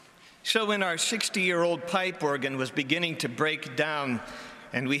So when our 60-year-old pipe organ was beginning to break down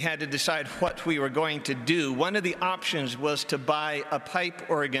and we had to decide what we were going to do, one of the options was to buy a pipe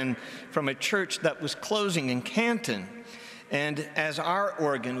organ from a church that was closing in Canton. And as our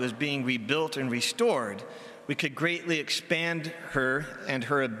organ was being rebuilt and restored, we could greatly expand her and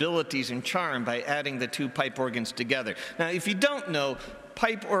her abilities and charm by adding the two pipe organs together. Now, if you don't know,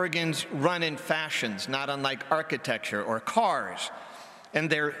 pipe organs run in fashions, not unlike architecture or cars. And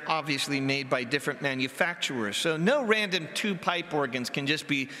they're obviously made by different manufacturers. So no random two pipe organs can just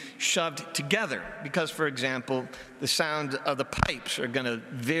be shoved together because, for example, the sound of the pipes are going to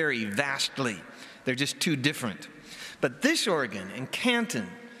vary vastly. They're just too different. But this organ in Canton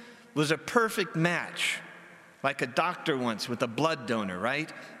was a perfect match, like a doctor once with a blood donor, right?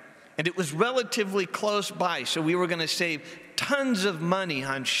 And it was relatively close by, so we were going to save tons of money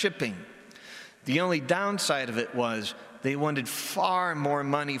on shipping. The only downside of it was they wanted far more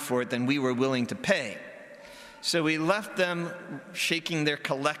money for it than we were willing to pay. So we left them shaking their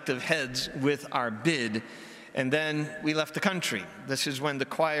collective heads with our bid, and then we left the country. This is when the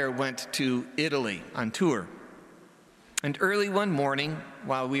choir went to Italy on tour. And early one morning,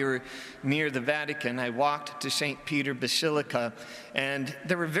 while we were near the Vatican, I walked to St. Peter Basilica, and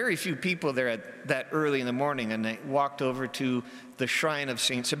there were very few people there that early in the morning, and I walked over to the shrine of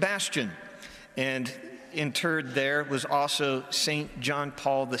St. Sebastian. And interred there was also St. John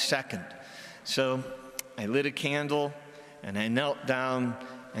Paul II. So I lit a candle, and I knelt down,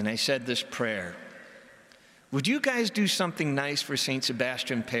 and I said this prayer. Would you guys do something nice for St.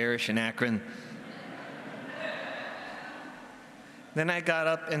 Sebastian Parish in Akron? Then I got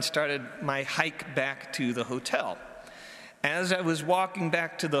up and started my hike back to the hotel. As I was walking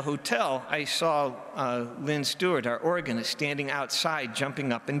back to the hotel, I saw Lynn Stewart, our organist, standing outside,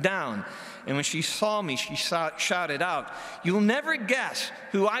 jumping up and down. And when she saw me, she shouted out, "You'll never guess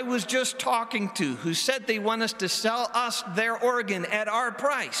who I was just talking to, who said they want us to sell us their organ at our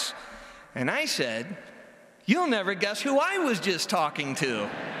price." And I said, "You'll never guess who I was just talking to."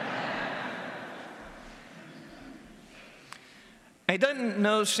 I didn't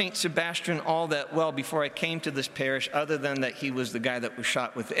know St. Sebastian all that well before I came to this parish, other than that he was the guy that was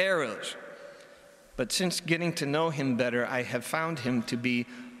shot with arrows. But since getting to know him better, I have found him to be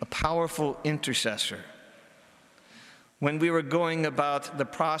a powerful intercessor. When we were going about the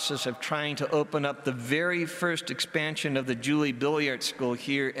process of trying to open up the very first expansion of the Julie Billiard School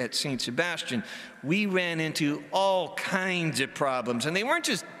here at St. Sebastian, we ran into all kinds of problems, and they weren't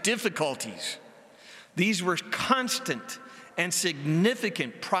just difficulties. These were constant and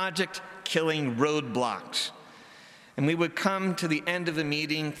significant project-killing roadblocks. And we would come to the end of the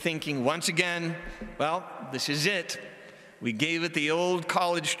meeting thinking once again, well, this is it. We gave it the old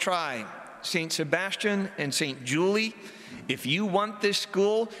college try. St. Sebastian and St. Julie, if you want this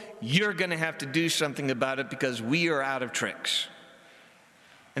school, you're going to have to do something about it because we are out of tricks.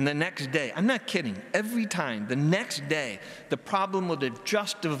 And the next day, I'm not kidding, every time, the next day, the problem would have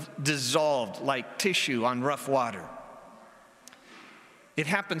just dissolved like tissue on rough water. It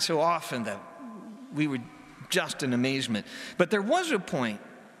happened so often that we were just in amazement. But there was a point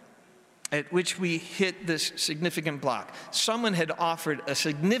at which we hit this significant block. Someone had offered a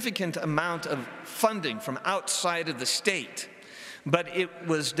significant amount of funding from outside of the state, but it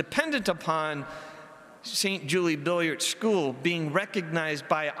was dependent upon St. Julie Billiard School being recognized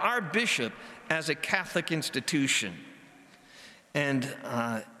by our bishop as a Catholic institution. And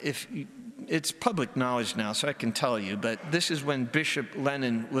it's public knowledge now, so I can tell you, but this is when Bishop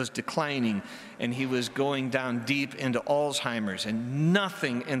Lennon was declining, and he was going down deep into Alzheimer's, and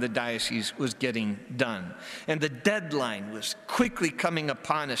nothing in the diocese was getting done. And the deadline was quickly coming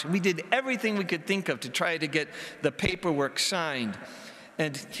upon us, and we did everything we could think of to try to get the paperwork signed.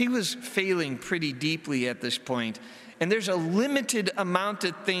 And he was failing pretty deeply at this point. And there's a limited amount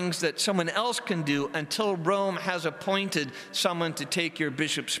of things that someone else can do until Rome has appointed someone to take your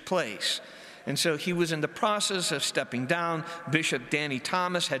bishop's place. And so he was in the process of stepping down. Bishop Danny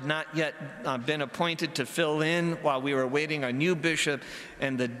Thomas had not yet been appointed to fill in while we were waiting our new bishop,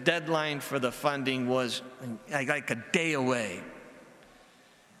 and the deadline for the funding was like a day away.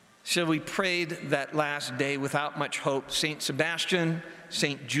 So we prayed that last day without much hope. St. Sebastian,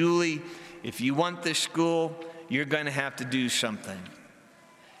 St. Julie, if you want this school, you're going to have to do something.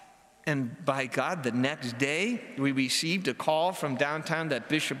 And by God, the next day, we received a call from downtown that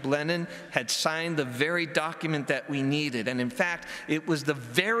Bishop Lennon had signed the very document that we needed. And in fact, it was the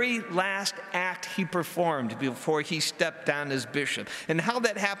very last act he performed before he stepped down as bishop. And how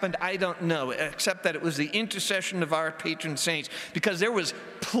that happened, I don't know, except that it was the intercession of our patron saints, because there was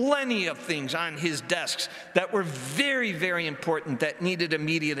plenty of things on his desks that were very, very important that needed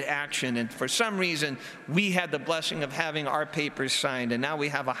immediate action. And for some reason, we had the blessing of having our papers signed, and now we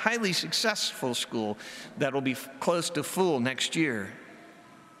have a highly successful school that will be close to full next year.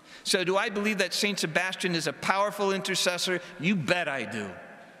 So do I believe that St. Sebastian is a powerful intercessor? You bet I do.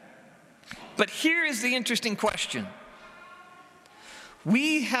 But here is the interesting question.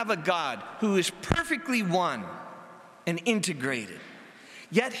 We have a God who is perfectly one and integrated,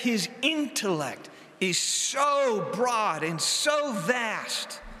 yet his intellect is so broad and so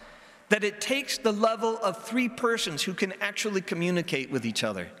vast that it takes the level of 3 persons who can actually communicate with each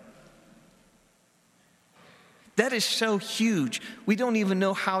other. That is so huge, we don't even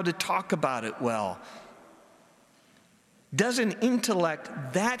know how to talk about it well. Does an intellect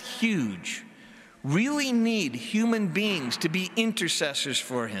that huge really need human beings to be intercessors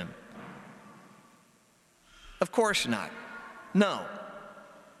for him? Of course not. No.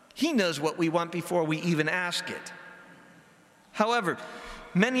 He knows what we want before we even ask it. However,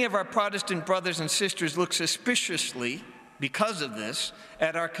 many of our Protestant brothers and sisters look suspiciously, because of this,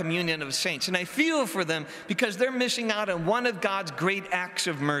 at our communion of saints. And I feel for them because they're missing out on one of God's great acts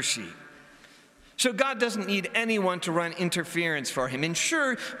of mercy. So God doesn't need anyone to run interference for him. And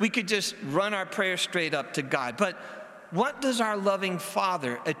sure, we could just run our prayer straight up to God. But what does our loving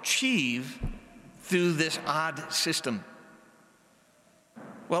Father achieve through this odd system?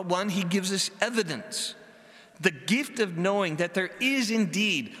 Well, one, he gives us evidence. The gift of knowing that there is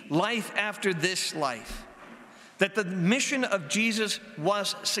indeed life after this life. That the mission of Jesus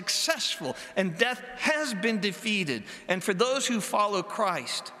was successful and death has been defeated. And for those who follow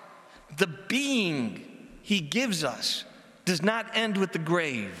Christ, the being he gives us does not end with the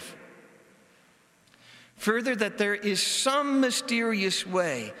grave. Further, that there is some mysterious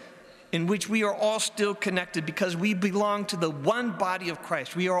way in which we are all still connected because we belong to the one body of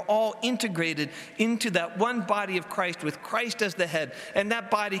Christ. We are all integrated into that one body of Christ with Christ as the head, and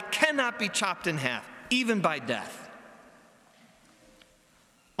that body cannot be chopped in half, even by death.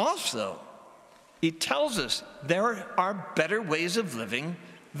 Also, it tells us there are better ways of living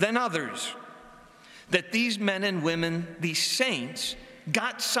than others. That these men and women, these saints,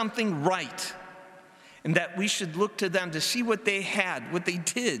 got something right, and that we should look to them to see what they had, what they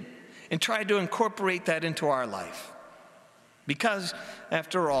did, and try to incorporate that into our life. Because,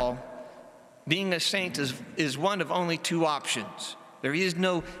 after all, being a saint is one of only 2 options. There is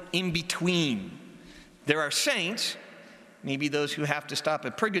no in-between. There are saints, maybe those who have to stop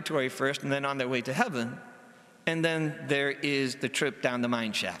at purgatory first and then on their way to heaven, and then there is the trip down the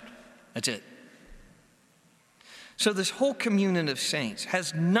mine shaft. That's it. So this whole communion of saints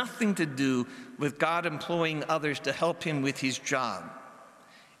has nothing to do with God employing others to help him with his job.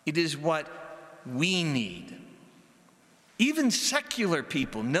 It is what we need. Even secular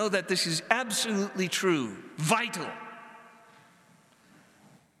people know that this is absolutely true, vital.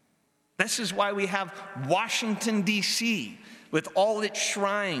 This is why we have Washington, D.C., with all its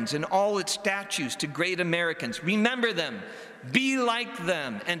shrines and all its statues to great Americans. Remember them, be like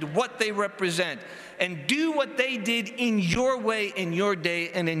them and what they represent, and do what they did in your way, in your day,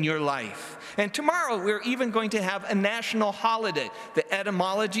 and in your life. And tomorrow we're even going to have a national holiday. The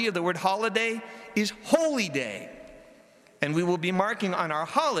etymology of the word holiday is Holy Day. And we will be marking on our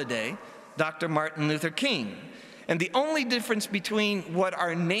holiday Dr. Martin Luther King. And the only difference between what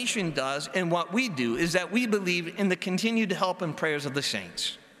our nation does and what we do is that we believe in the continued help and prayers of the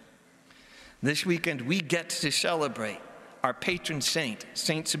saints. This weekend, we get to celebrate our patron saint,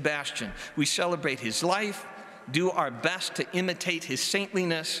 Saint Sebastian. We celebrate his life, do our best to imitate his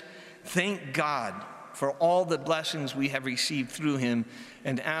saintliness, thank God for all the blessings we have received through him,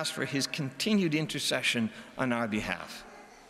 and ask for his continued intercession on our behalf.